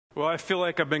Well, I feel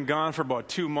like I've been gone for about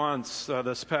 2 months.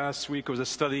 This past week was a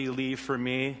study leave for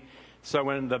me, so I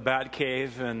went into the bat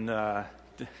cave and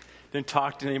didn't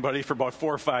talk to anybody for about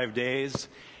 4 or 5 days,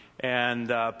 and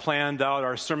planned out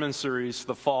our sermon series for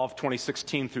the fall of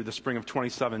 2016 through the spring of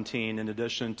 2017, in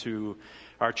addition to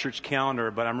our church calendar.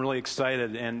 But I'm really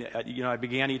excited, and I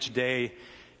began each day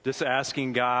just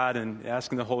asking God and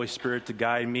asking the Holy Spirit to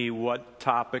guide me what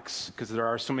topics, because there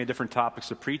are so many different topics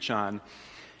to preach on,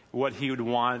 what he would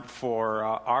want for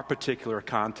our particular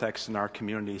context in our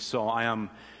community. So I am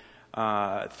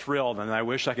thrilled, and I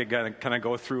wish I could kind of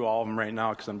go through all of them right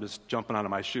now because I'm just jumping out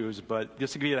of my shoes. But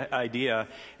just to give you an idea,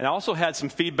 and I also had some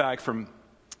feedback from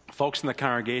folks in the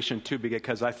congregation too,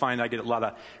 because I find I get a lot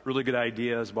of really good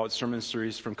ideas about sermon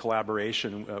series from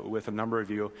collaboration with a number of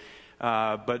you.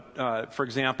 But for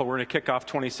example, we're going to kick off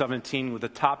 2017 with the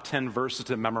top 10 verses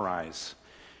to memorize.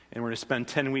 And we're going to spend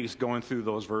 10 weeks going through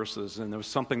those verses. And it was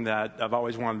something that I've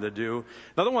always wanted to do.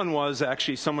 Another one was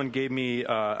actually someone gave me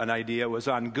an idea, was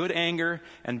on good anger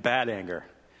and bad anger,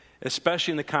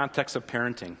 especially in the context of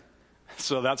parenting.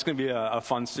 So that's going to be a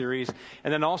fun series.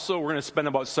 And then also we're going to spend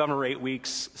about 7 or 8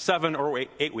 weeks,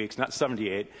 8 weeks, not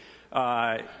 78,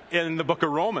 in the book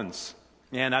of Romans.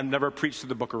 And I've never preached through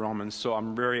the book of Romans, so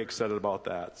I'm very excited about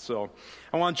that. So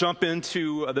I want to jump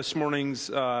into this morning's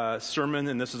sermon,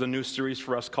 and this is a new series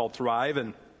for us called Thrive.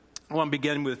 And I want to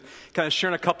begin with kind of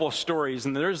sharing a couple of stories.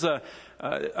 And there's a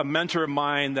mentor of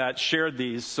mine that shared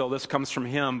these, so this comes from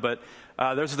him. But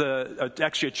there's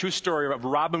actually a true story of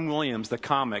Robin Williams, the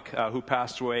comic, who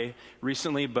passed away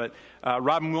recently. But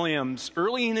Robin Williams,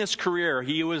 early in his career,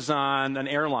 he was on an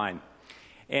airline,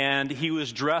 and he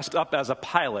was dressed up as a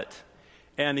pilot.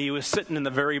 And he was sitting in the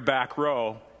very back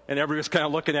row, and everybody was kind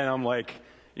of looking at him like,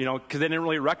 because they didn't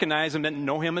really recognize him, didn't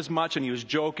know him as much, and he was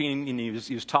joking, and he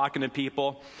was talking to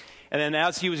people. And then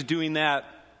as he was doing that,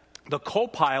 the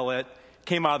co-pilot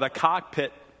came out of the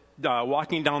cockpit,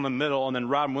 walking down the middle, and then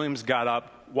Robin Williams got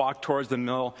up, walked towards the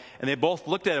middle, and they both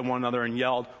looked at one another and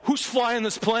yelled, "Who's flying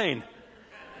this plane?"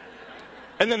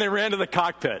 And then they ran to the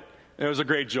cockpit. And it was a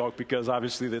great joke because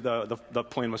obviously the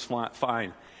plane was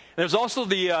fine. There's also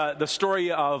the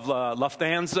story of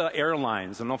Lufthansa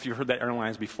Airlines. I don't know if you've heard that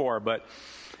airlines before, but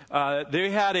they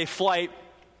had a flight,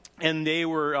 and they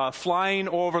were flying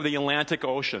over the Atlantic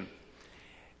Ocean.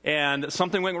 And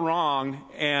something went wrong,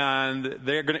 and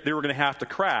they were going to have to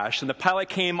crash. And the pilot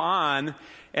came on,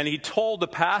 and he told the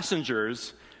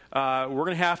passengers, we're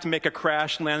going to have to make a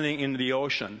crash landing into the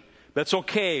ocean. That's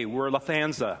okay. We're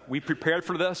Lufthansa. We prepared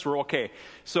for this. We're okay.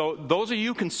 So those of you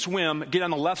who can swim, get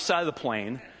on the left side of the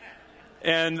plane.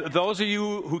 And those of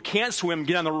you who can't swim,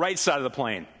 get on the right side of the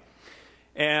plane.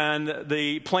 And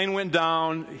the plane went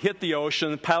down, hit the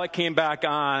ocean. The pilot came back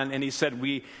on, and he said,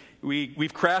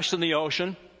 we've crashed in the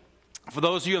ocean. For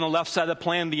those of you on the left side of the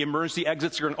plane, the emergency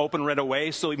exits are going to open right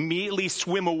away, so immediately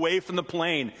swim away from the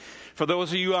plane. For those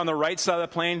of you on the right side of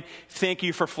the plane, thank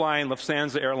you for flying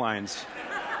Lufthansa Airlines.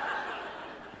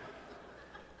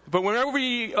 But whenever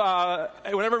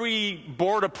we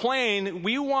board a plane,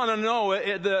 we want to know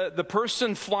the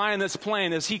person flying this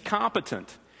plane, is he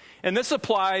competent? And this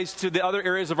applies to the other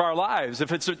areas of our lives.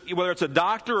 Whether it's a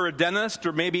doctor or a dentist,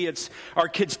 or maybe it's our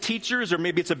kids' teachers, or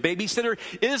maybe it's a babysitter,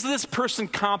 is this person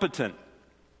competent?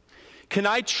 Can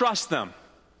I trust them?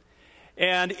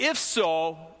 And if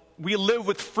so, we live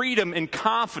with freedom and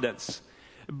confidence.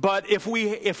 But if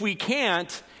we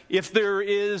can't, if there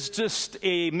is just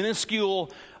a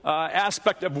minuscule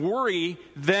aspect of worry,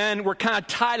 then we're kind of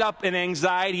tied up in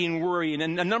anxiety and worry.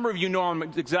 And a number of you know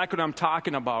exactly what I'm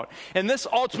talking about. And this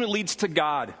ultimately leads to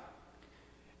God.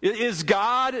 Is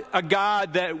God a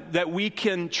God that we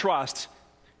can trust?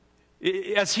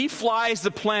 As he flies the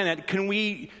planet, can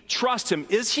we trust him?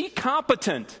 Is he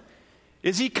competent?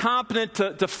 Is he competent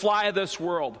to fly this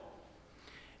world?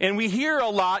 And we hear a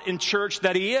lot in church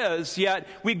that he is, yet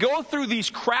we go through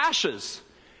these crashes.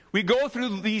 We go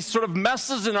through these sort of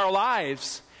messes in our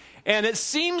lives, and it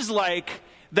seems like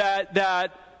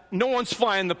that no one's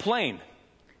flying the plane.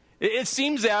 It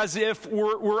seems as if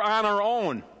we're on our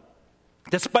own,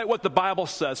 despite what the Bible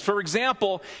says. For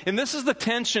example, and this is the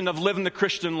tension of living the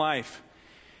Christian life.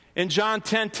 In John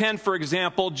 10:10, for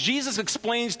example, Jesus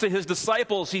explains to his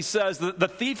disciples, he says, the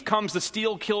thief comes to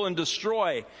steal, kill, and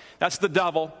destroy. That's the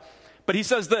devil. But he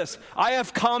says this, I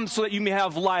have come so that you may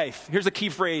have life. Here's a key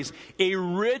phrase, a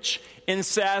rich and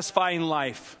satisfying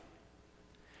life.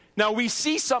 Now we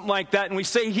see something like that and we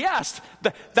say, yes,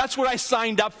 that's what I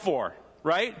signed up for,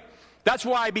 right? That's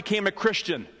why I became a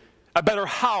Christian. A better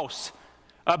house,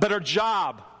 a better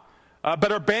job, a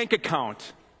better bank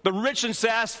account, The rich and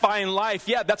satisfying life,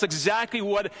 yeah, that's exactly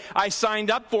what I signed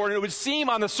up for. And it would seem,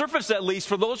 on the surface at least,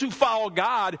 for those who follow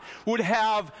God, would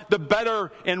have the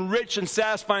better and rich and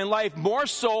satisfying life, more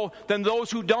so than those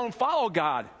who don't follow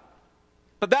God.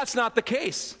 But that's not the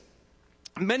case.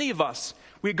 Many of us,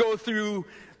 we go through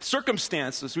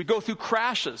circumstances, we go through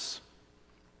crashes,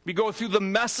 we go through the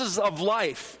messes of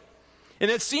life. And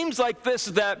it seems like this,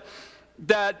 that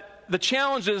the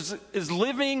challenge is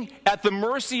living at the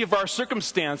mercy of our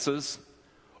circumstances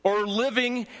or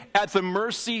living at the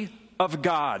mercy of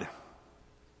God.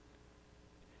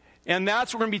 And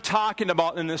that's what we're going to be talking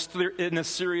about in this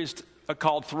series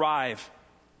called Thrive,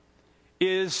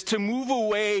 is to move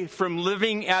away from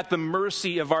living at the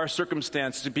mercy of our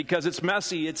circumstances, because it's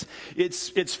messy,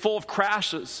 it's full of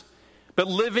crashes, but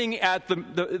living at the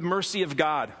mercy of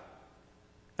God.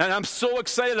 And I'm so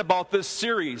excited about this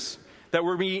series that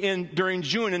we're be in during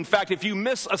June. In fact, if you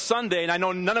miss a Sunday, and I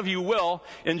know none of you will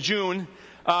in June,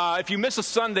 if you miss a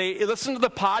Sunday, listen to the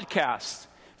podcast.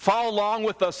 Follow along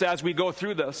with us as we go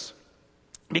through this.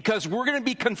 Because we're going to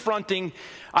be confronting,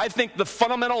 I think, the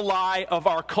fundamental lie of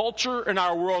our culture and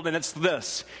our world, and it's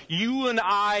this: you and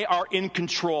I are in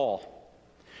control.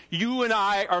 You and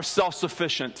I are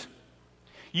self-sufficient.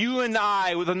 You and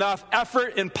I, with enough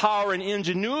effort and power and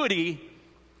ingenuity,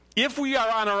 if we are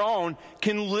on our own,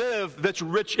 can live this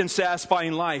rich and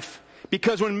satisfying life.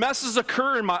 Because when messes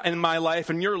occur in my life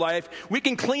and your life, we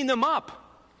can clean them up.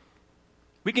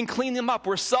 We can clean them up.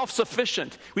 We're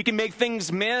self-sufficient. We can make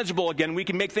things manageable again. We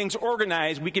can make things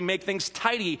organized. We can make things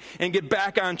tidy and get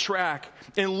back on track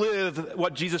and live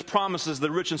what Jesus promises,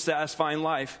 the rich and satisfying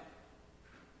life.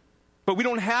 But we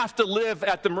don't have to live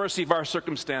at the mercy of our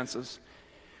circumstances.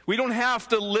 We don't have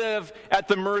to live at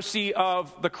the mercy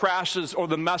of the crashes or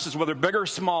the messes, whether big or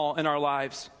small, in our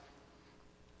lives.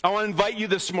 I want to invite you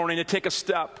this morning to take a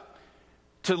step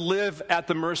to live at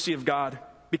the mercy of God,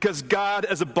 because God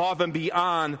is above and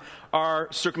beyond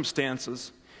our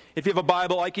circumstances. If you have a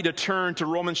Bible, I'd like you to turn to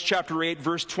Romans chapter 8,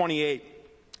 verse 28.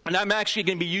 And I'm actually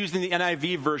going to be using the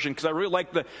NIV version because I really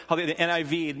like how the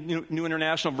NIV, New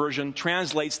International Version,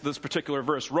 translates this particular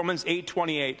verse, Romans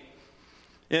 8:28.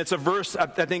 And it's a verse, I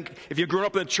think, if you've grown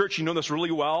up in the church, you know this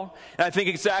really well. And I think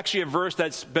it's actually a verse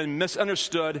that's been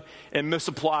misunderstood and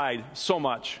misapplied so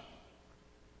much.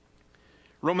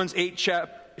 Romans 8,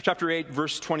 chapter 8,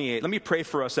 verse 28. Let me pray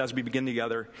for us as we begin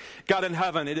together. God in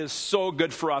heaven, it is so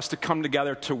good for us to come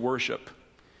together to worship,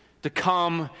 to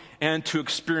come and to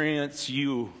experience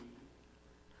you,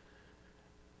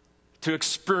 to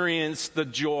experience the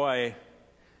joy,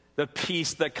 the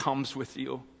peace that comes with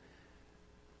you.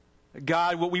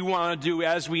 God, what we want to do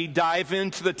as we dive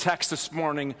into the text this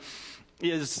morning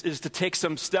is to take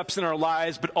some steps in our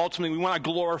lives, but ultimately we want to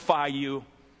glorify you.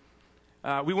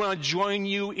 We want to join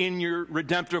you in your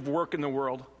redemptive work in the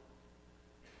world.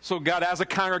 So God, as a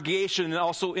congregation and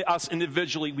also us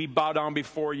individually, we bow down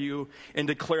before you and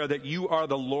declare that you are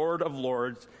the Lord of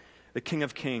Lords, the King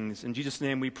of Kings. In Jesus'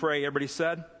 name we pray. Everybody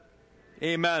said?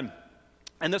 Amen.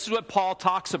 And this is what Paul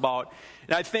talks about.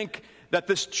 And I think that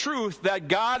this truth that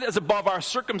God is above our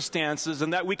circumstances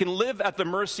and that we can live at the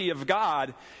mercy of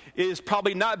God is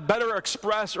probably not better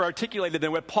expressed or articulated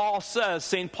than what Paul says.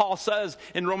 St. Paul says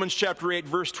in Romans chapter 8,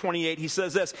 verse 28, he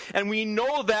says this: "And we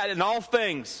know that in all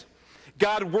things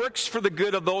God works for the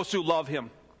good of those who love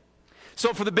him."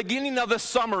 So for the beginning of this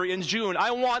summer in June,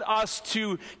 I want us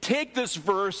to take this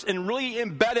verse and really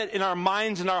embed it in our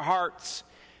minds and our hearts,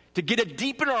 to get it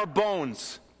deep in our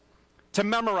bones, to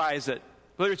memorize it.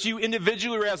 Whether it's you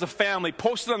individually or as a family,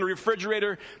 post it on the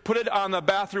refrigerator, put it on the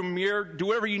bathroom mirror, do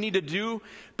whatever you need to do,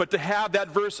 but to have that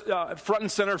verse front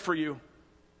and center for you.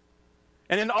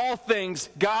 And in all things,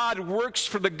 God works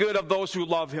for the good of those who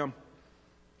love him.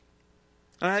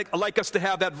 And I'd like us to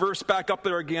have that verse back up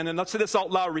there again, and let's say this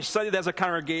out loud, recite it as a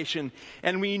congregation.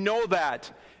 And we know that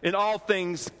in all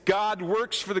things, God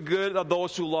works for the good of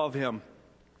those who love him.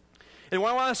 And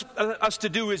what I want us to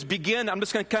do is begin. I'm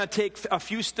just going to kind of take a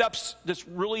few steps, just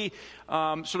really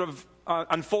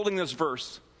unfolding this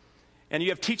verse. And you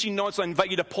have teaching notes, I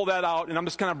invite you to pull that out, and I'm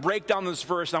just going to break down this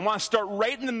verse. And I want to start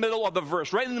right in the middle of the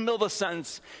verse, right in the middle of the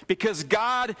sentence, because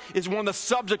God is one of the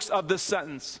subjects of this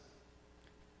sentence.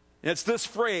 And it's this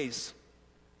phrase: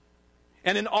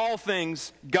 "And in all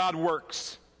things, God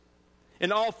works."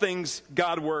 In all things,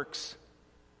 God works.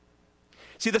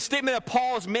 See, the statement that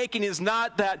Paul is making is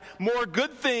not that more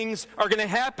good things are going to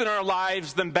happen in our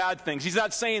lives than bad things. He's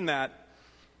not saying that.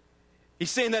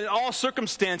 He's saying that in all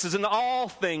circumstances, in all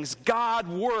things, God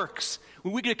works.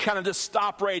 We could kind of just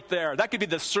stop right there. That could be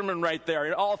the sermon right there.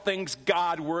 In all things,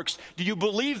 God works. Do you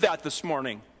believe that this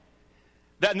morning?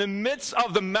 That in the midst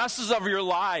of the messes of your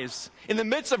lives, in the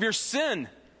midst of your sin,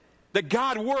 that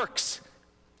God works.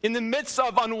 In the midst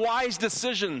of unwise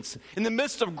decisions, in the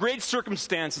midst of great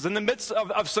circumstances, in the midst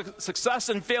of success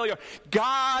and failure,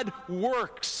 God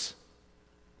works.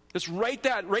 Just write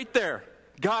that right there.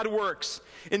 God works.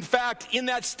 In fact, in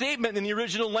that statement in the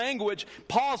original language,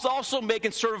 Paul's also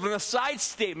making sort of an aside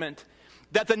statement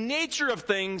that the nature of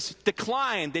things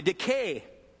decline, they decay.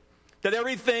 That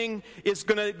everything is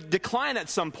going to decline at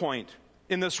some point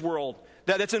in this world.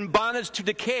 That it's in bondage to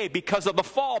decay because of the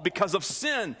fall, because of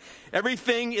sin.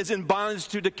 Everything is in bondage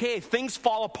to decay. Things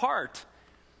fall apart.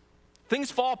 Things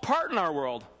fall apart in our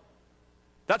world.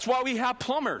 That's why we have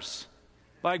plumbers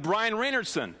like Brian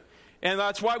Reynerson. And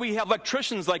that's why we have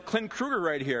electricians like Clint Kruger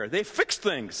right here. They fix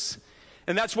things.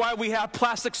 And that's why we have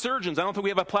plastic surgeons. I don't think we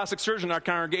have a plastic surgeon in our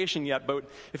congregation yet, but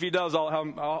if he does,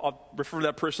 I'll refer to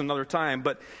that person another time.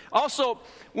 But also,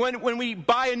 when we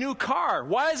buy a new car,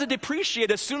 why does it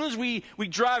depreciate as soon as we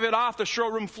drive it off the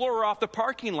showroom floor or off the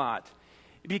parking lot?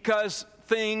 Because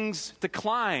things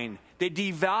decline. They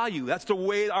devalue. That's the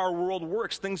way our world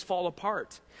works. Things fall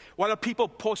apart. Why do people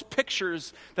post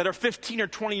pictures that are 15 or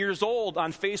 20 years old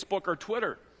on Facebook or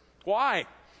Twitter? Why?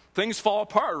 Things fall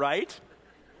apart, right?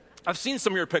 I've seen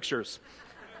some of your pictures.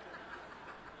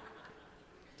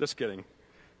 Just kidding.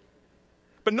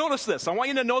 But notice this. I want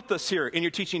you to note this here in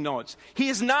your teaching notes. He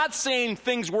is not saying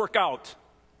things work out.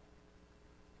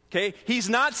 Okay? He's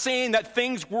not saying that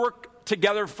things work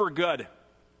together for good.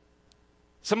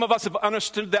 Some of us have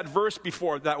understood that verse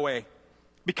before that way.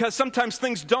 Because sometimes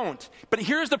things don't. But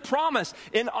here's the promise.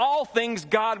 In all things,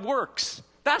 God works.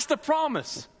 That's the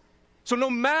promise. So no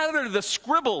matter the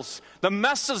scribbles, the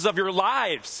messes of your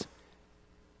lives,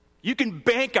 you can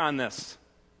bank on this.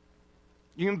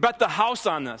 You can bet the house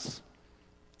on this.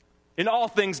 In all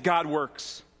things, God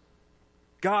works.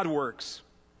 God works.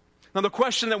 Now the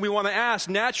question that we want to ask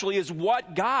naturally is,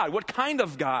 what God? What kind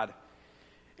of God?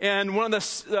 And one of the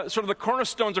sort of the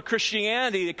cornerstones of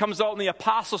Christianity that comes out in the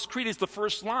Apostles' Creed is the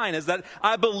first line, is that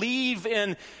I believe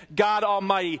in God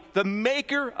Almighty, the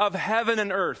maker of heaven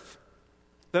and earth.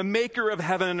 The maker of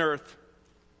heaven and earth.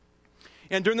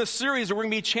 And during this series, we're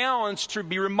going to be challenged to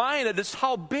be reminded just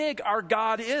how big our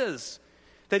God is.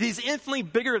 That He's infinitely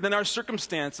bigger than our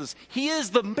circumstances. He is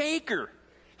the maker.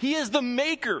 He is the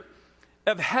maker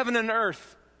of heaven and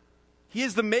earth. He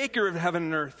is the maker of heaven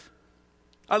and earth.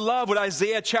 I love what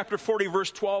Isaiah chapter 40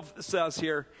 verse 12 says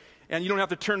here. And you don't have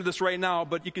to turn to this right now,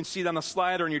 but you can see it on the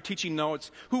slide or in your teaching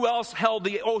notes. Who else held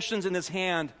the oceans in his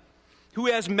hand? Who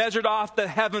has measured off the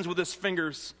heavens with his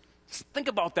fingers? Just think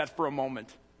about that for a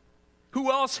moment.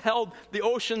 Who else held the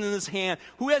ocean in his hand?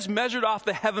 Who has measured off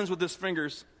the heavens with his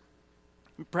fingers?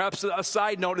 Perhaps a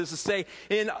side note is to say,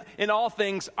 in all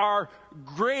things, our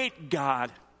great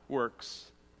God works.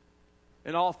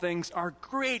 In all things, our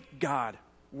great God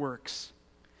works.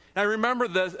 And I remember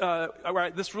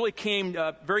this really came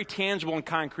very tangible and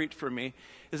concrete for me,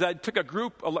 is I took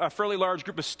a fairly large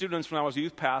group of students when I was a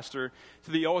youth pastor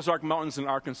to the Ozark Mountains in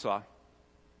Arkansas.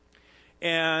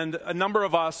 And a number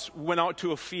of us went out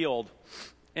to a field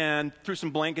and threw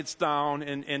some blankets down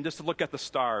and just to look at the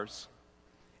stars.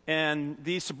 And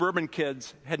these suburban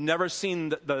kids had never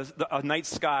seen a night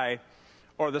sky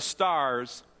or the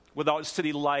stars without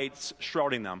city lights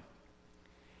shrouding them.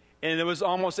 And it was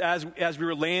almost as we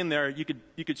were laying there, you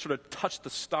could sort of touch the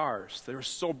stars. They were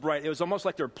so bright. It was almost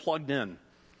like they were plugged in.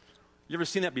 You ever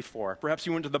seen that before? Perhaps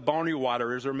you went to the Boundary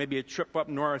Waters or maybe a trip up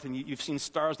north and you've seen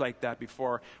stars like that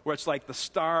before, where it's like the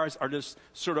stars are just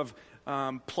sort of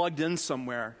plugged in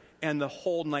somewhere, and the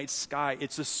whole night sky,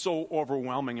 it's just so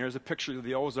overwhelming. There's a picture of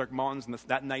the Ozark Mountains and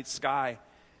that night sky.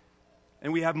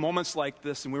 And we have moments like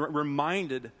this, and we're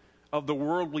reminded of the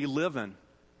world we live in.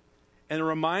 And it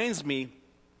reminds me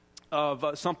of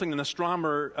something an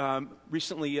astronomer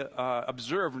recently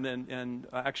observed and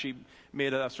actually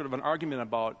made a sort of an argument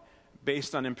about,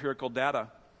 based on empirical data,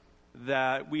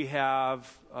 that we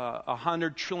have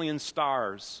 100 trillion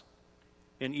stars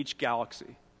in each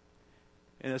galaxy.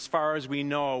 And as far as we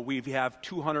know, we have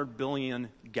 200 billion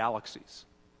galaxies.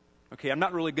 Okay, I'm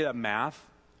not really good at math.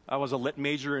 I was a lit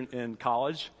major in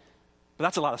college, but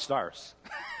that's a lot of stars.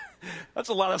 That's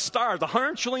a lot of stars.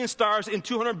 100 trillion stars in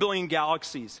 200 billion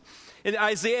galaxies. And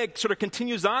Isaiah sort of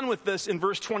continues on with this in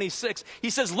verse 26.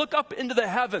 He says, look up into the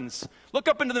heavens. Look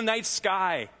up into the night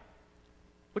sky.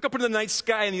 Look up into the night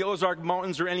sky in the Ozark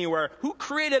Mountains or anywhere. Who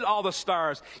created all the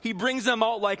stars? He brings them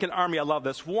out like an army. I love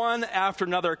this. One after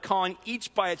another, calling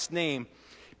each by its name.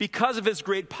 Because of his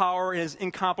great power and his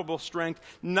incomparable strength,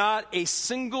 not a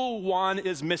single one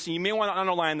is missing. You may want to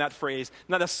underline that phrase.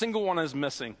 Not a single one is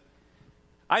missing.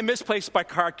 I misplaced my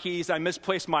car keys. I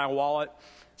misplaced my wallet.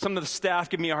 Some of the staff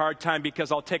give me a hard time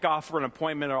because I'll take off for an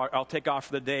appointment or I'll take off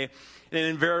for the day. And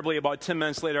invariably, about 10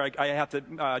 minutes later, I have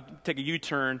to take a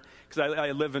U-turn because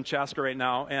I live in Chaska right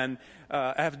now. And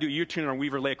I have to do a U-turn on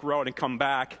Weaver Lake Road and come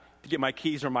back to get my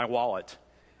keys or my wallet.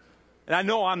 And I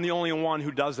know I'm the only one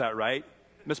who does that, right?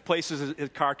 Misplaces his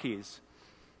car keys.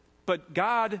 But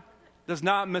God does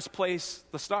not misplace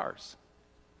the stars.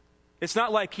 It's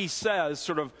not like he says,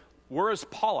 sort of, where is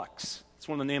Pollux? It's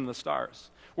one of the names of the stars.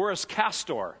 Where is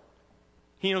Castor?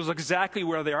 He knows exactly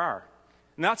where they are.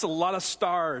 And that's a lot of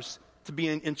stars to be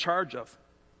in charge of.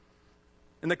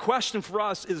 And the question for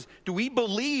us is, do we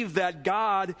believe that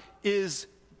God is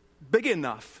big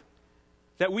enough?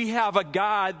 That we have a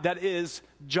God that is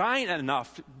giant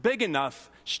enough, big enough,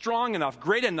 strong enough,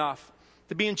 great enough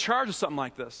to be in charge of something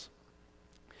like this?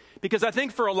 Because I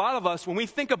think for a lot of us, when we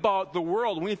think about the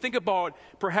world, when we think about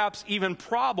perhaps even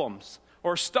problems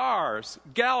or stars,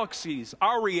 galaxies,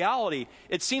 our reality,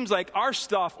 it seems like our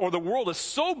stuff or the world is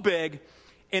so big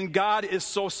and God is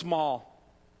so small.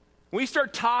 When we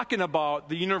start talking about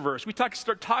the universe,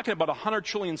 start talking about 100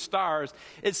 trillion stars,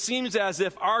 it seems as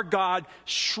if our God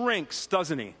shrinks,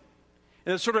 doesn't he?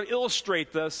 And to sort of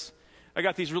illustrate this, I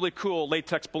got these really cool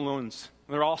latex balloons.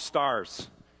 They're all stars.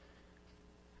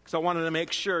 Because I wanted to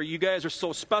make sure you guys are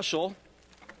so special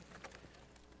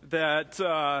that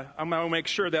I'm going to make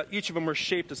sure that each of them are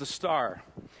shaped as a star.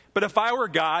 But if I were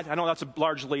God, I know that's a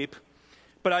large leap,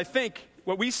 but I think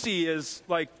what we see is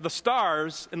like the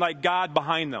stars and like God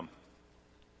behind them.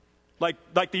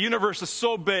 Like the universe is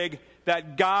so big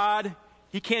that God,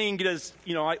 he can't even get his,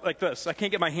 like this. I can't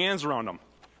get my hands around him.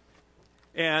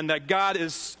 And that God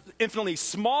is infinitely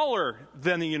smaller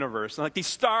than the universe. And like these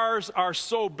stars are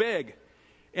so big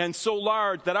and so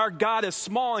large that our God is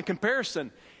small in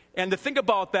comparison. And to think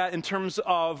about that in terms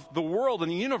of the world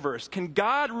and the universe, can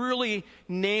God really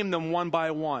name them one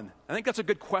by one? I think that's a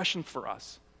good question for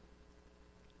us.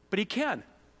 But he can.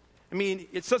 I mean,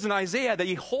 it says in Isaiah that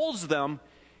he holds them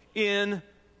in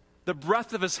the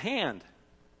breadth of his hand.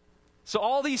 So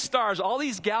all these stars, all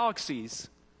these galaxies,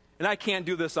 and I can't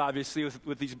do this obviously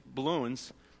with these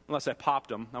balloons, unless I popped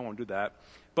them. I won't do that.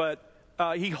 But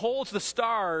he holds the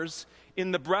stars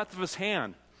in the breadth of his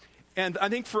hand. And I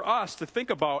think for us to think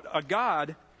about a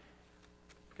God,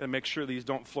 got to make sure these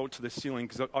don't float to the ceiling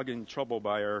because I'll get in trouble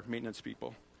by our maintenance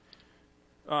people,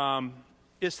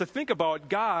 is to think about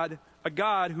God, a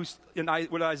God who's, in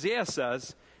what Isaiah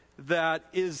says, that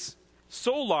is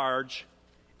so large,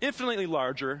 infinitely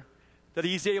larger, that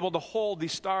he's able to hold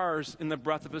these stars in the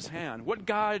breadth of his hand. What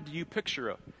God do you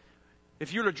picture?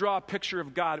 If you were to draw a picture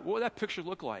of God, what would that picture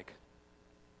look like?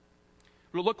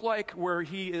 Would it look like where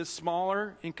he is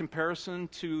smaller in comparison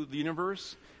to the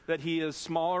universe? That he is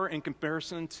smaller in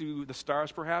comparison to the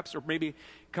stars, perhaps? Or maybe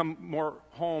come more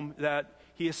home that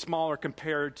he is smaller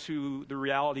compared to the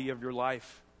reality of your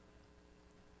life?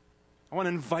 I want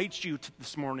to invite you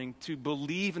this morning to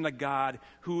believe in a God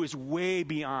who is way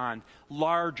beyond,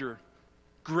 larger,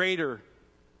 greater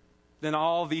than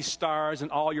all these stars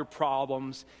and all your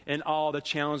problems and all the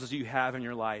challenges you have in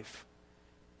your life.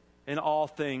 In all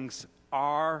things,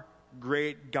 our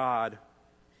great God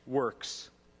works.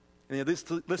 And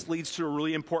this leads to a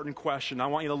really important question. I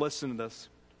want you to listen to this.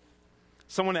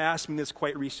 Someone asked me this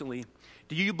quite recently.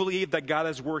 Do you believe that God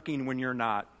is working when you're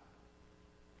not?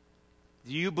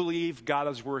 Do you believe God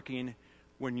is working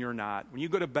when you're not? When you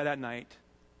go to bed at night,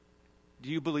 do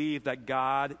you believe that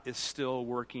God is still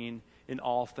working in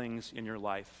all things in your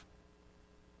life?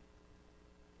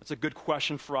 That's a good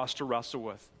question for us to wrestle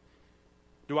with.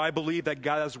 Do I believe that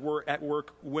God is at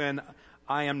work when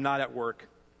I am not at work?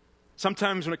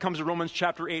 Sometimes when it comes to Romans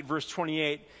chapter 8, verse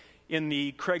 28, in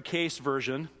the Craig Case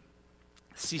version,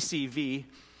 CCV,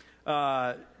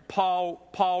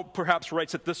 Paul perhaps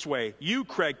writes it this way. You,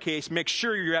 Craig Case, make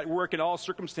sure you're at work in all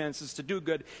circumstances to do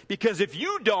good, because if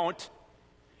you don't,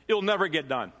 it'll never get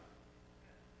done.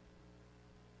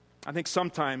 I think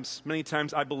sometimes, many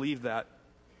times, I believe that.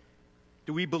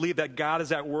 Do we believe that God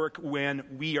is at work when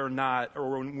we are not,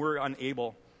 or when we're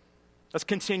unable? Let's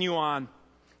continue on.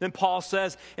 Then Paul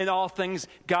says, in all things,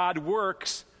 God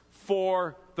works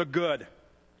for the good.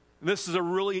 This is a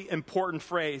really important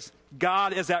phrase.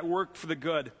 God is at work for the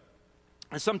good.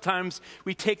 And sometimes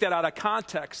we take that out of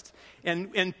context,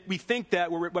 and we think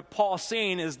that what Paul's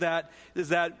saying is that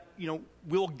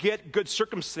we'll get good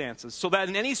circumstances. So that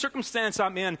in any circumstance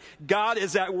I'm in, God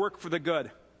is at work for the good.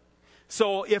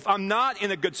 So if I'm not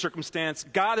in a good circumstance,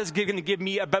 God is going to give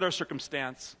me a better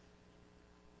circumstance.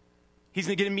 He's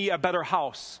going to give me a better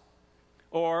house.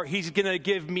 Or he's going to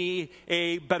give me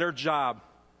a better job.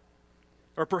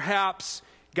 Or perhaps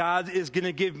God is going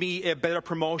to give me a better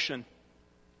promotion.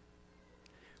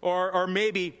 Or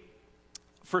maybe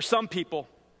for some people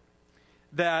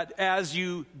that as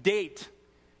you date,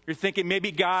 you're thinking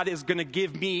maybe God is going to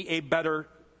give me a better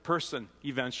person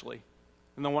eventually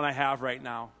than the one I have right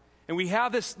now. And we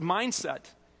have this mindset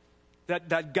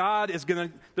that God is going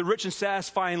to, the rich and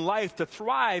satisfying life to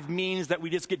thrive means that we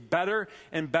just get better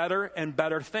and better and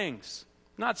better things.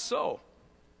 Not so.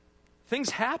 Things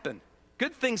happen.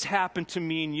 Good things happen to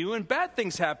me and you, and bad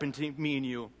things happen to me and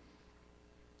you.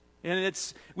 And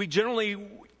we generally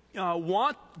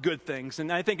want good things.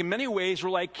 And I think in many ways we're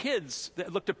like kids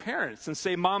that look to parents and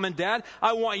say, Mom and Dad,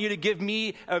 I want you to give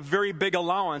me a very big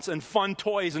allowance and fun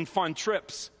toys and fun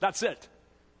trips. That's it.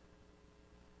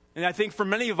 And I think for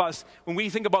many of us, when we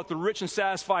think about the rich and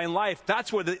satisfying life,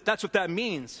 that's what that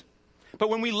means. But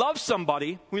when we love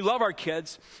somebody, we love our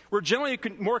kids, we're generally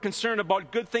more concerned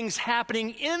about good things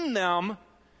happening in them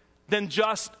than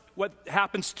just what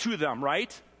happens to them,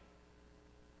 right?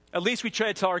 At least we try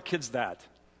to tell our kids that.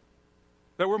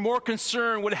 That we're more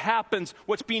concerned what happens,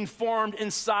 what's being formed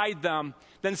inside them,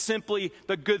 than simply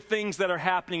the good things that are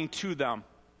happening to them.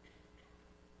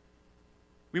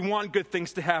 We want good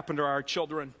things to happen to our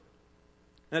children.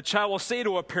 And a child will say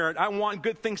to a parent, I want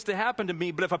good things to happen to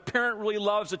me. But if a parent really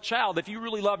loves a child, if you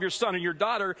really love your son or your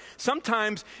daughter,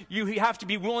 sometimes you have to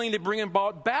be willing to bring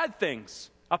about bad things,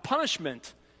 a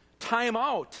punishment, time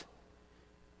out,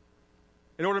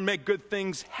 in order to make good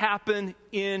things happen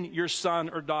in your son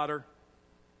or daughter.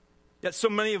 Yet so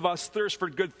many of us thirst for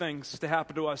good things to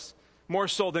happen to us, more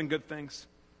so than good things.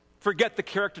 Forget the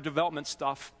character development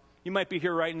stuff. You might be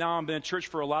here right now and been in church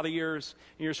for a lot of years,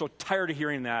 and you're so tired of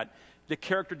hearing that. The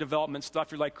character development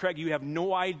stuff, you're like, Craig, you have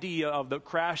no idea of the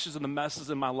crashes and the messes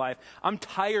in my life. I'm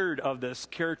tired of this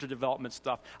character development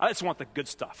stuff. I just want the good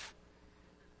stuff.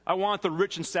 I want the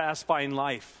rich and satisfying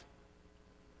life.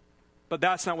 But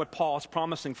that's not what Paul is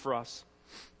promising for us.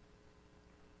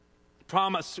 The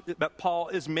promise that Paul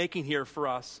is making here for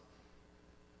us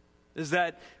is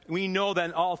that we know that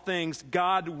in all things,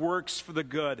 God works for the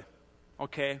good.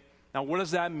 Okay? Now, what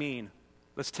does that mean?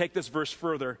 Let's take this verse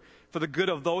further. For the good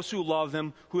of those who love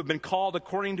him, who have been called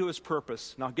according to his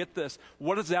purpose. Now get this.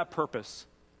 What is that purpose?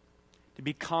 To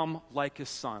become like his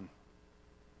son.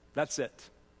 That's it.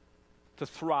 To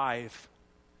thrive.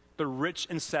 The rich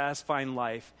and satisfying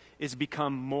life is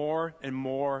become more and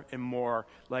more and more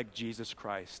like Jesus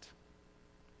Christ.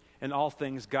 In all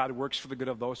things, God works for the good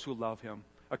of those who love him,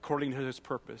 according to his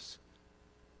purpose.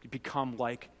 To become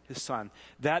like his son.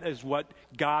 That is what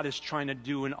God is trying to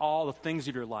do in all the things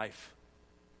of your life.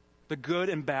 The good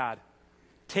and bad.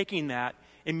 Taking that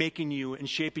and making you and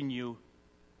shaping you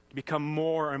to become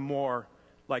more and more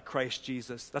like Christ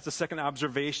Jesus. That's the second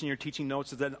observation in your teaching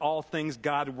notes, is that in all things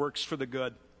God works for the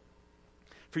good.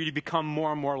 For you to become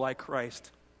more and more like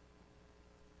Christ.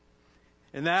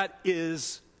 And that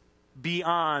is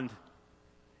beyond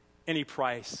any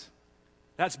price.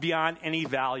 That's beyond any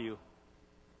value.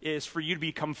 It is for you to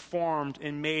become formed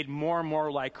and made more and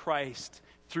more like Christ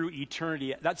through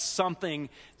eternity. That's something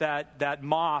that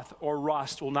moth or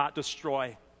rust will not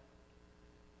destroy.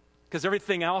 Because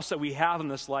everything else that we have in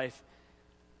this life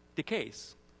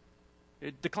decays.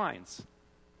 It declines.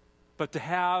 But to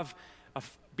have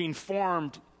being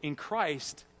formed in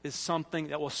Christ is something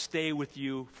that will stay with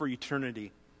you for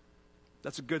eternity.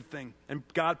 That's a good thing. And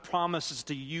God promises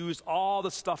to use all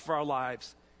the stuff of our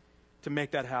lives to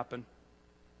make that happen.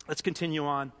 Let's continue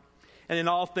on. And in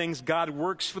all things, God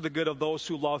works for the good of those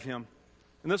who love him.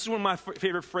 And this is one of my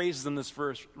favorite phrases in this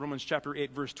verse, Romans chapter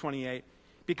 8, verse 28.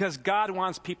 Because God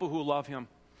wants people who love him.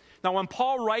 Now, when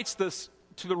Paul writes this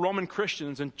to the Roman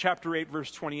Christians in chapter 8,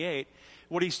 verse 28,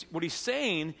 what he's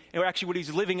saying, and actually what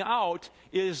he's living out,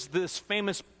 is this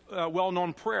famous,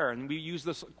 well-known prayer. And we use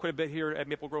this quite a bit here at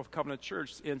Maple Grove Covenant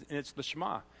Church, and it's the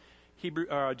Shema.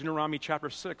 Deuteronomy chapter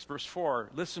 6, verse 4.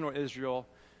 Listen, O Israel,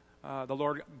 the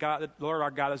Lord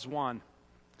our God is one.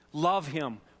 Love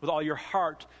him with all your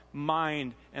heart,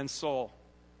 mind, and soul.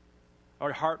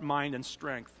 Or heart, mind, and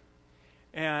strength.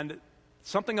 And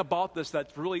something about this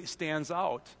that really stands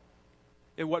out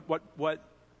is what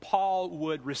Paul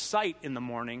would recite in the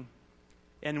morning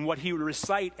and what he would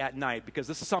recite at night, because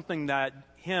this is something that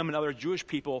him and other Jewish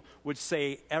people would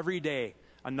say every day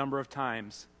a number of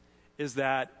times, is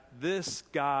that this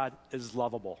God is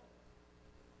lovable.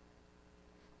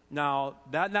 Now,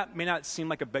 that may not seem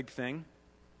like a big thing,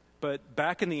 but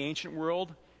back in the ancient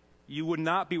world, you would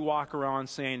not be walking around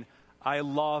saying, I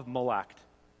love Molech.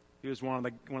 He was one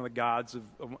of the gods of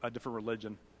a different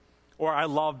religion. Or I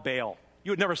love Baal.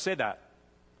 You would never say that,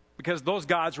 because those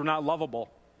gods were not lovable.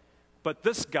 But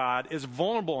this God is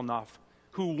vulnerable enough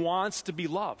who wants to be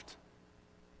loved.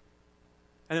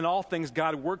 And in all things,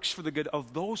 God works for the good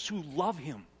of those who love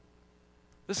him.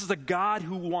 This is a God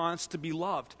who wants to be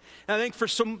loved. And I think for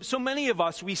so many of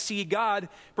us, we see God,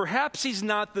 perhaps he's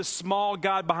not the small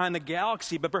God behind the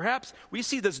galaxy, but perhaps we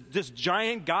see this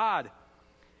giant God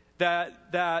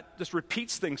that just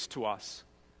repeats things to us.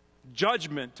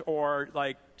 Judgment or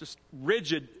like just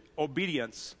rigid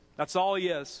obedience. That's all he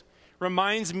is.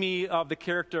 Reminds me of the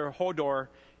character Hodor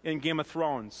in Game of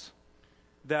Thrones.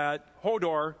 That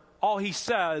Hodor, all he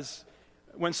says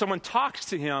when someone talks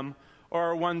to him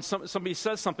or when somebody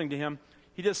says something to him,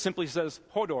 he just simply says,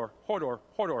 Hodor, Hodor,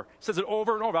 Hodor. He says it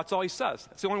over and over. That's all he says.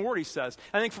 That's the only word he says.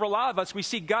 I think for a lot of us, we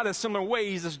see God in a similar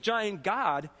way. He's this giant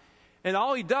God, and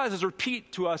all he does is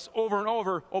repeat to us over and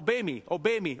over, obey me,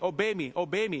 obey me, obey me,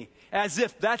 obey me, as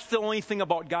if that's the only thing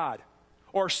about God.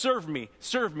 Or serve me,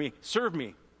 serve me, serve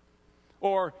me.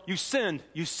 Or you sinned,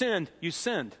 you sinned, you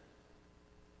sinned.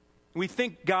 We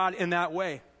think God in that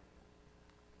way.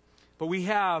 But we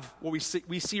have, what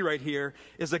we see right here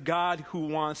is a God who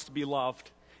wants to be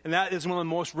loved. And that is one of the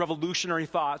most revolutionary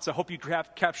thoughts. I hope you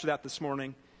capture that this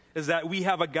morning, is that we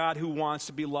have a God who wants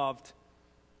to be loved.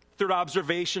 Third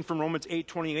observation from Romans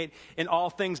 8:28, in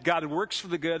all things God works for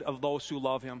the good of those who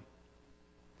love him.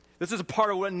 This is a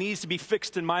part of what needs to be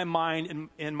fixed in my mind and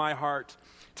in my heart.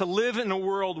 To live in a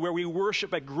world where we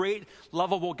worship a great,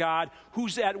 lovable God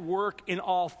who's at work in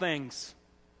all things.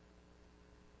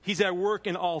 He's at work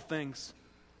in all things.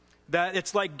 That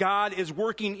it's like God is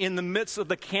working in the midst of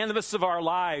the canvas of our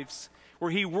lives,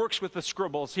 where he works with the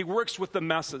scribbles, he works with the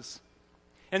messes.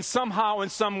 And somehow, in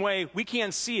some way, we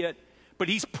can't see it, but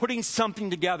he's putting something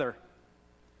together.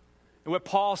 And what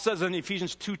Paul says in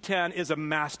Ephesians 2:10 is a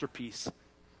masterpiece.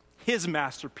 His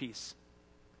masterpiece.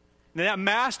 And that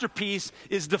masterpiece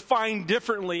is defined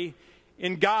differently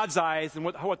in God's eyes than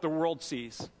what the world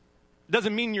sees. It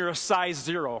doesn't mean you're a size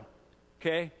 0.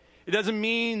 Okay? It doesn't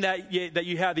mean that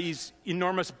you have these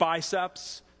enormous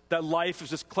biceps, that life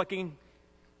is just clicking.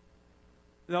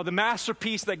 No, the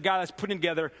masterpiece that God has put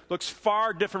together looks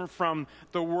far different from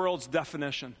the world's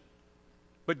definition.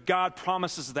 But God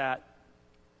promises that.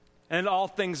 And in all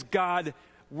things, God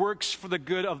works for the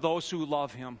good of those who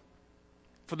love him,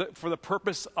 for the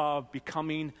purpose of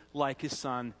becoming like his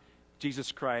Son,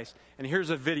 Jesus Christ. And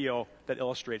here's a video that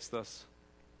illustrates this.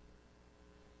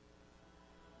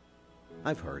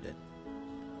 I've heard it.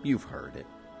 You've heard it.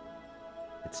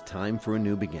 It's time for a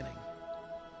new beginning.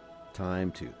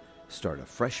 Time to start a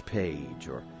fresh page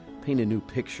or paint a new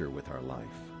picture with our life.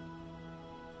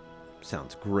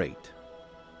 Sounds great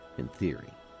in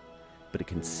theory, but it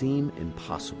can seem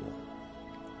impossible.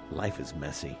 Life is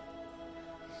messy.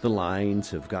 The lines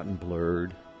have gotten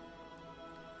blurred.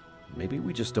 Maybe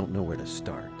we just don't know where to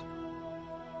start.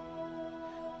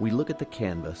 We look at the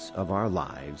canvas of our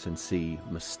lives and see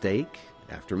mistake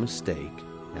after mistake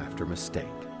after mistake.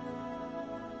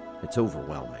 It's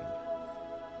overwhelming.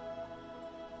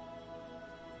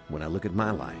 When I look at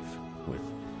my life with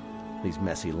these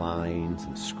messy lines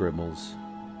and scribbles,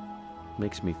 it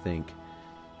makes me think,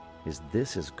 is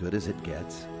this as good as it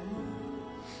gets?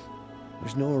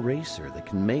 There's no eraser that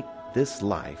can make this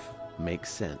life make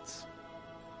sense.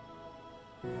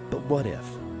 But what if?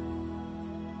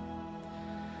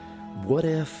 What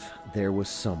if there was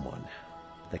someone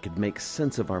that could make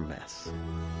sense of our mess?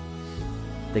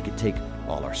 They could take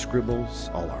all our scribbles,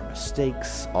 all our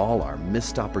mistakes, all our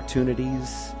missed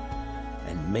opportunities,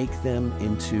 and make them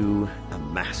into a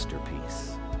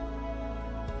masterpiece.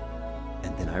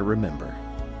 And then I remember,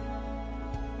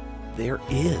 there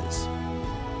is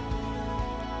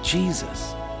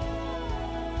Jesus.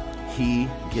 He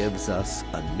gives us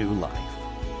a new life.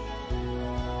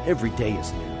 Every day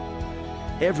is new.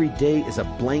 Every day is a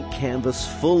blank canvas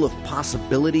full of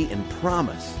possibility and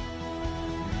promise.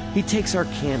 He takes our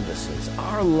canvases,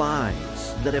 our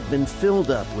lives that have been filled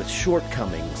up with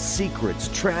shortcomings, secrets,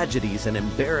 tragedies, and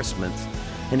embarrassments,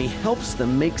 and he helps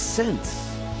them make sense.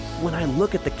 When I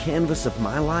look at the canvas of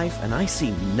my life and I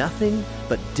see nothing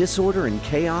but disorder and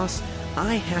chaos,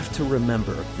 I have to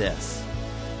remember this.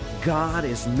 God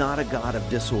is not a God of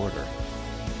disorder.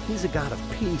 He's a God of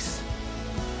peace.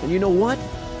 And you know what?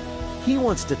 He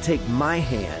wants to take my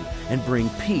hand and bring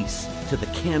peace to the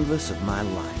canvas of my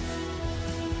life.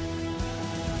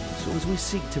 So as we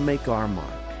seek to make our mark,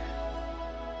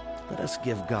 let us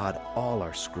give God all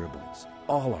our scribbles,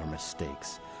 all our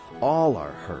mistakes, all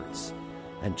our hurts,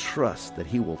 and trust that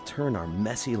he will turn our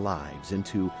messy lives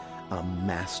into a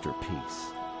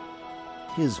masterpiece.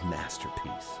 His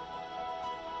masterpiece.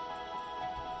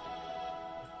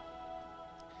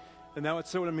 And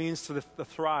that's what it means to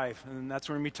thrive. And that's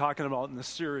what we're going to be talking about in this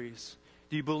series.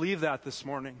 Do you believe that this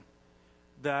morning?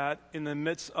 That in the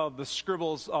midst of the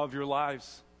scribbles of your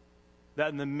lives, that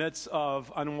in the midst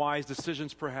of unwise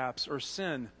decisions perhaps, or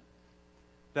sin,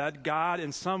 that God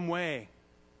in some way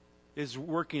is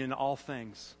working in all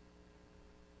things?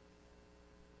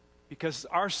 Because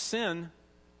our sin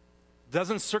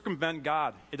doesn't circumvent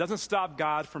God. It doesn't stop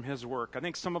God from his work. I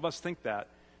think some of us think that.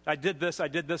 I did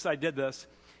this.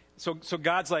 So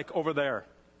God's like over there,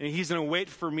 and he's going to wait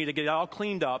for me to get it all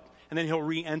cleaned up, and then he'll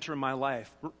re-enter my life.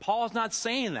 Paul's not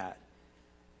saying that.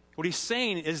 What he's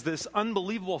saying is this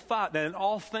unbelievable thought that in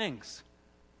all things,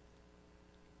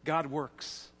 God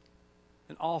works.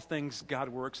 In all things, God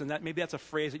works. And that maybe that's a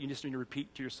phrase that you just need to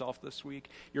repeat to yourself this week.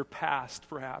 Your past,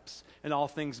 perhaps. In all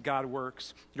things, God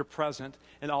works. Your present.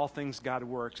 In all things, God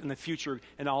works. In the future,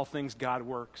 in all things, God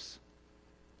works.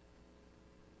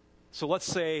 So let's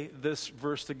say this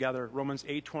verse together, Romans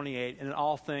 8:28. And in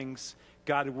all things,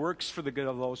 God works for the good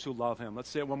of those who love him. Let's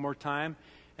say it one more time.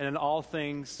 And in all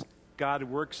things, God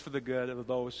works for the good of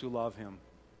those who love him.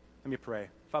 Let me pray.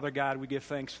 Father God, we give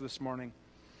thanks for this morning.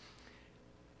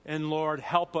 And Lord,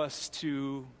 help us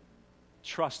to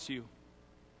trust you.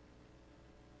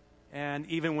 And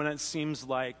even when it seems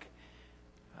like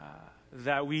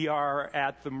that we are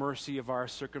at the mercy of our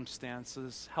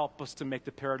circumstances, help us to make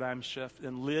the paradigm shift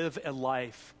and live a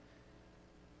life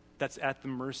that's at the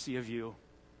mercy of you.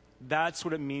 That's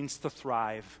what it means to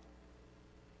thrive.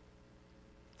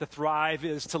 To thrive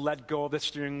is to let go of the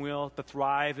steering wheel. To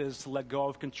thrive is to let go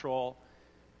of control.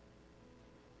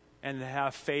 And to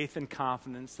have faith and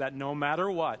confidence that no matter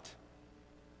what,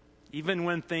 even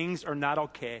when things are not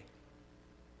okay,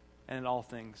 and in all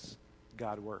things,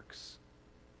 God works.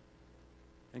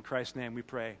 In Christ's name we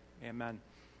pray. Amen.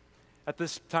 At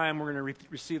this time, we're going to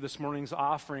receive this morning's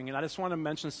offering. And I just want to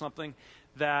mention something,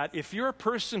 that if you're a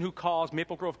person who calls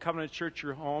Maple Grove Covenant Church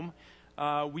your home,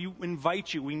 we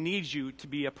invite you, we need you to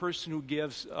be a person who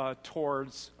gives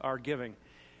towards our giving.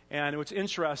 And what's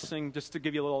interesting, just to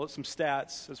give you some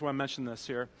stats, that's why I mentioned this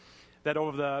here, that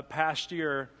over the past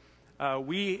year,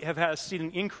 we have seen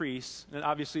an increase, and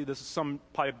obviously this is some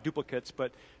probably duplicates,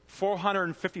 but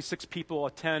 456 people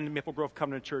attend Maple Grove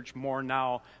Covenant Church more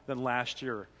now than last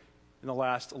year, in the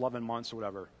last 11 months or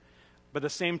whatever. But at the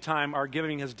same time, our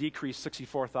giving has decreased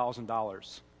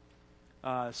 $64,000.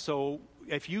 So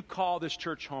if you call this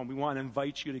church home, we want to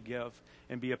invite you to give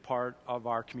and be a part of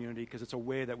our community, because it's a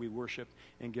way that we worship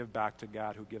and give back to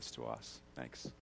God who gives to us. Thanks.